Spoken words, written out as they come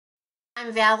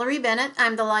I'm Valerie Bennett.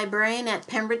 I'm the librarian at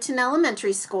Pemberton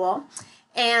Elementary School.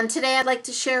 And today I'd like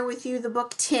to share with you the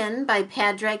book Tin by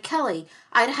Padraig Kelly.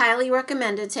 I'd highly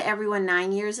recommend it to everyone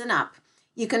 9 years and up.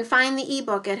 You can find the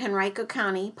ebook at Henrico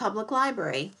County Public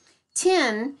Library.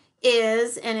 Tin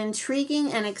is an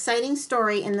intriguing and exciting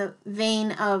story in the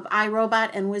vein of I,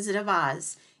 Robot and Wizard of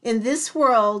Oz. In this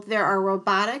world, there are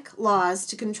robotic laws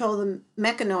to control the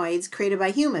mechanoids created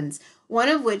by humans, one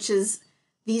of which is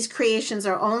these creations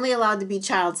are only allowed to be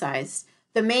child-sized.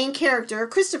 The main character,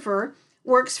 Christopher,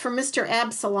 works for Mr.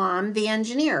 Absalom, the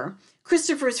engineer.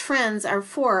 Christopher's friends are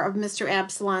four of Mr.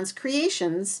 Absalom's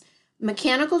creations,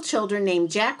 mechanical children named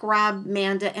Jack, Rob,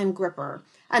 Manda, and Gripper.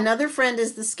 Another friend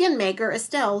is the skin maker,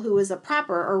 Estelle, who is a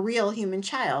proper or real human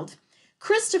child.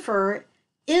 Christopher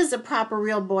is a proper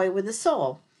real boy with a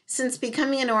soul. Since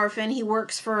becoming an orphan, he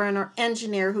works for an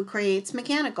engineer who creates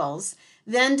mechanicals.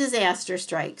 Then disaster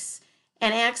strikes.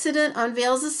 An accident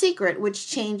unveils a secret which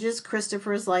changes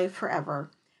Christopher's life forever.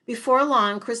 Before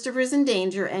long, Christopher's in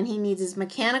danger and he needs his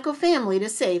mechanical family to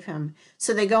save him.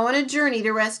 So they go on a journey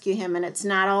to rescue him, and it's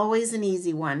not always an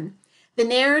easy one. The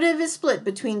narrative is split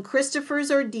between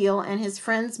Christopher's ordeal and his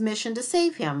friend's mission to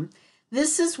save him.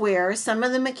 This is where some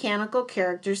of the mechanical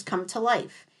characters come to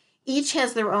life. Each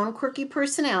has their own quirky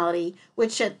personality,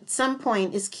 which at some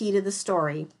point is key to the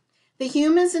story. The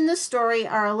humans in this story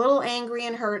are a little angry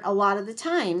and hurt a lot of the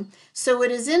time, so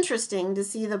it is interesting to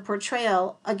see the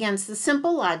portrayal against the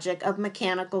simple logic of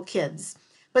mechanical kids.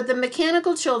 But the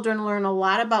mechanical children learn a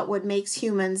lot about what makes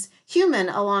humans human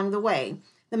along the way.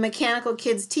 The mechanical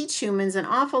kids teach humans an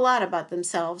awful lot about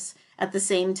themselves at the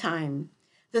same time.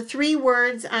 The three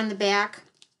words on the back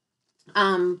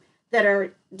that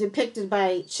are depicted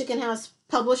by Chicken House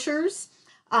Publishers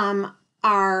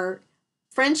are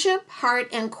friendship, heart,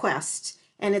 and quest,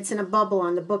 and it's in a bubble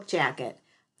on the book jacket.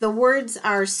 The words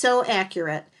are so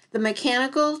accurate. The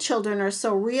mechanical children are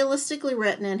so realistically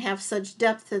written and have such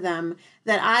depth to them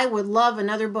that I would love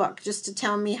another book just to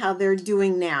tell me how they're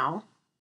doing now.